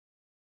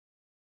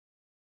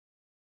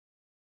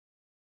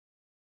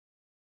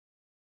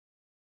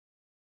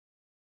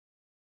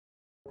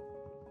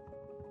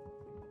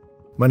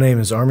My name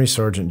is Army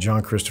Sergeant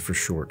John Christopher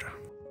Short.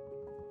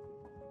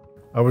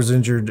 I was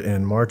injured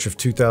in March of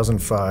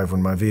 2005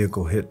 when my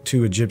vehicle hit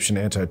 2 Egyptian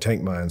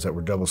anti-tank mines that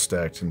were double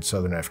stacked in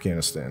southern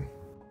Afghanistan.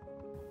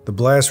 The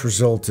blast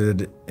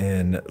resulted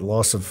in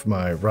loss of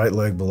my right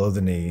leg below the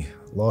knee,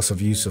 loss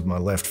of use of my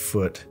left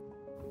foot,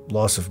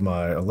 loss of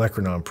my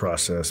olecranon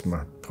process,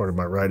 part of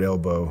my right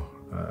elbow,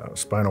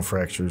 spinal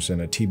fractures,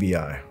 and a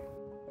TBI.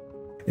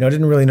 I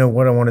didn't really know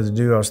what I wanted to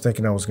do. I was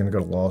thinking I was going to go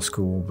to law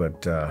school,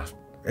 but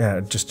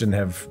I just didn't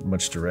have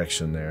much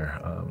direction there.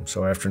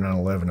 So after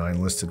 9/11, I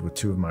enlisted with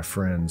 2 of my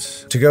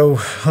friends to go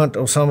hunt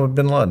Osama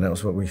bin Laden. That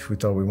was what we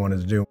thought we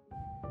wanted to do.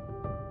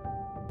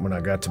 When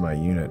I got to my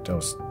unit, I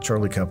was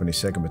Charlie Company,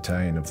 2nd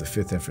Battalion of the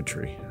 5th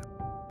Infantry.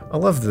 I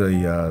loved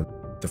the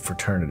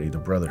fraternity, the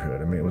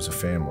brotherhood. I mean, it was a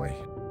family.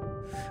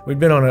 We'd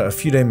been on a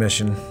few-day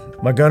mission.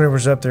 My gunner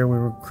was up there. We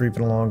were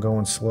creeping along,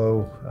 going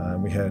slow.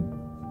 We had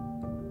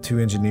 2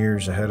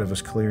 engineers ahead of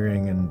us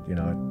clearing, and we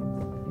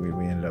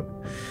ended up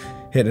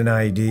hitting an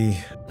IED,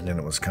 and then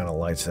it was kind of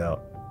lights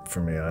out for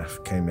me. I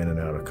came in and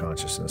out of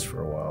consciousness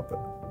for a while, but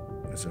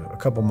it was a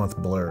couple-month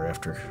blur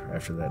after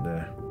that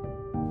day.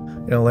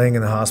 Laying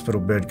in the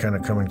hospital bed, kind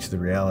of coming to the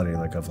reality,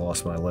 like I've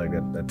lost my leg,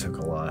 that took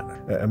a lot.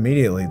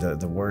 Immediately,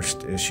 the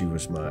worst issue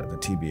was the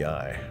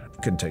TBI.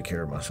 Couldn't take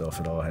care of myself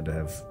at all. I had to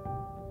have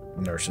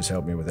nurses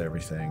help me with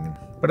everything.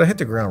 But I hit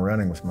the ground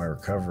running with my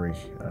recovery.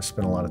 I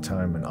spent a lot of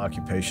time in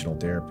occupational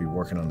therapy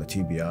working on the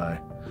TBI.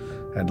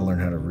 I had to learn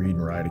how to read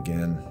and write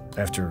again.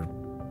 After,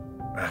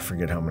 I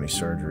forget how many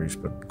surgeries,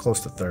 but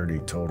close to 30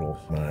 total.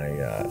 My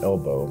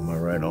elbow, my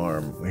right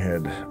arm, we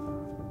had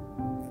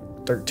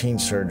 13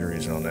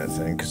 surgeries on that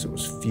thing because it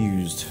was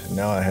fused.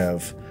 Now I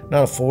have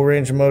not a full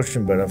range of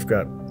motion, but I've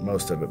got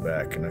most of it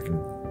back, and I can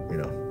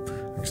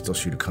still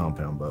shoot a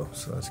compound bow,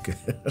 so that's good.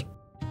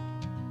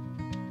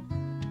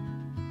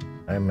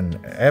 I'm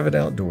an avid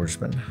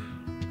outdoorsman.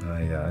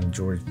 I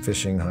enjoy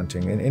fishing,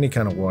 hunting, and any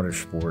kind of water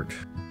sport.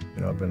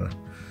 I've been a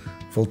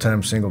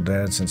full-time single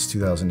dad since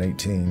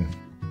 2018.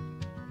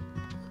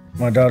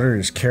 My daughter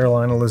is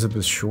Caroline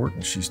Elizabeth Short,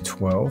 and she's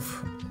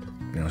 12.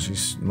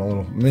 She's a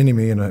little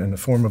mini-me in the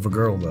form of a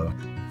girl, though.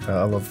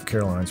 I love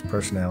Caroline's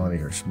personality,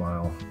 her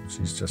smile.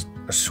 She's just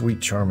a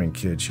sweet, charming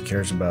kid. She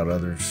cares about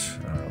others,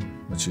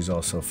 but she's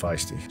also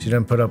feisty. She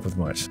doesn't put up with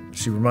much.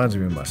 She reminds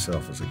me of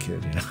myself as a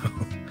kid,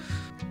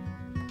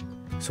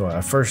 So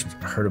I first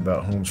heard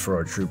about Homes for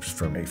Our Troops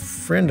from a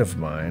friend of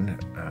mine.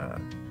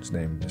 His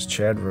name is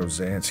Chad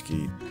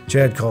Rosansky.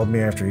 Chad called me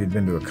after he'd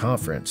been to a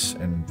conference,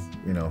 and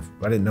I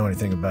didn't know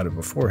anything about it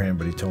beforehand,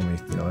 but he told me,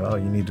 oh,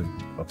 you need to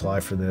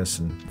apply for this,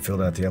 and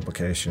filled out the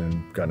application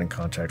and got in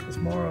contact with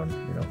Mara, and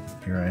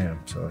here I am.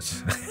 So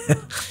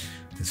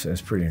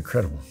it's pretty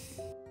incredible.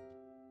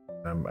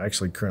 I'm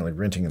actually currently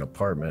renting an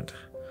apartment,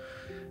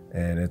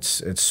 and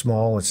it's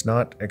small. It's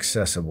not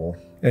accessible.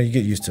 You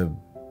get used to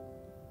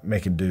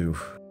making do.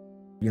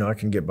 I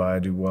can get by, I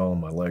do well on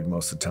my leg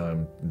most of the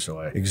time, and so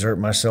I exert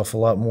myself a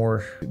lot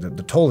more.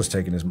 The toll it's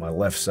taken is my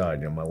left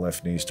side. My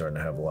left knee's starting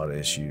to have a lot of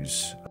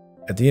issues.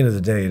 At the end of the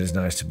day, it is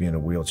nice to be in a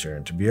wheelchair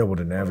and to be able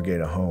to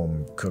navigate a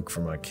home, cook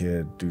for my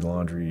kid, do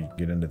laundry,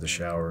 get into the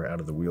shower out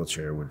of the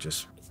wheelchair would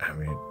just, it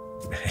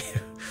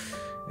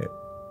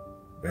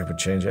would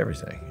change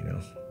everything,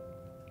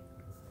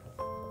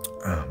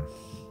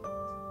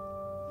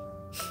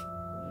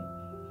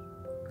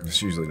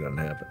 This usually doesn't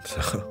happen,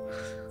 so.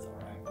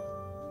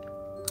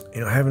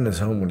 Having this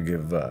home would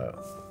give, it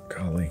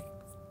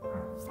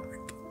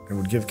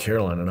would give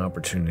Caroline an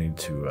opportunity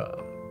to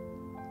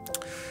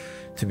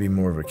be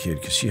more of a kid,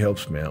 because she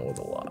helps me out with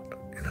a lot,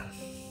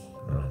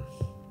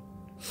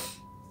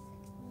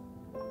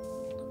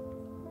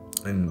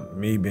 And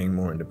me being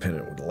more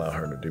independent would allow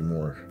her to do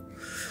more,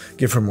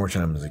 give her more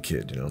time as a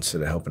kid,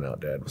 instead of helping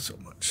out Dad with so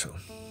much, so.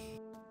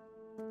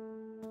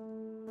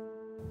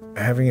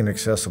 Having an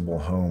accessible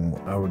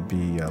home, I would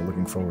be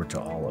looking forward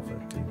to all of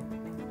it. The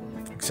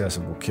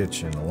accessible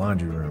kitchen, a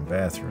laundry room,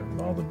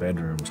 bathroom, all the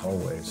bedrooms,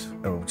 hallways.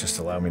 It would just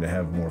allow me to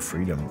have more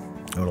freedom.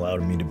 It would allow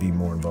me to be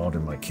more involved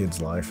in my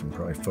kid's life and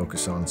probably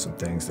focus on some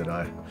things that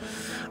I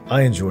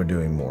enjoy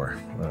doing more.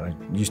 I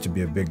used to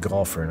be a big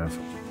golfer, and I've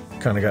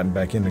kind of gotten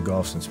back into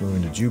golf since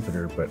moving to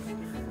Jupiter, but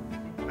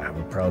I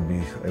would probably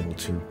be able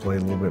to play a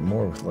little bit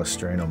more with less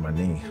strain on my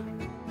knee.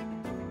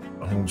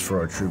 Homes for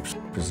Our Troops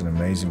is an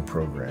amazing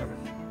program.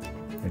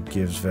 It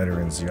gives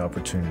veterans the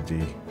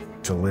opportunity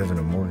to live in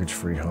a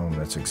mortgage-free home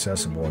that's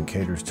accessible and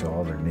caters to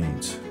all their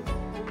needs.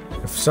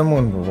 If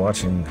someone were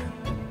watching,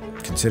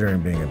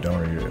 considering being a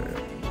donor,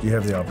 you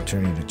have the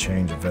opportunity to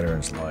change a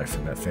veteran's life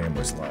and that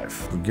family's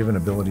life. We're given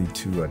ability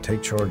to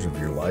take charge of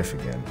your life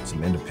again,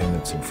 some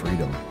independence and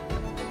freedom,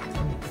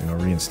 and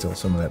reinstill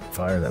some of that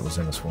fire that was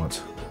in us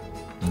once.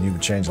 And you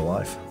would change a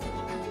life.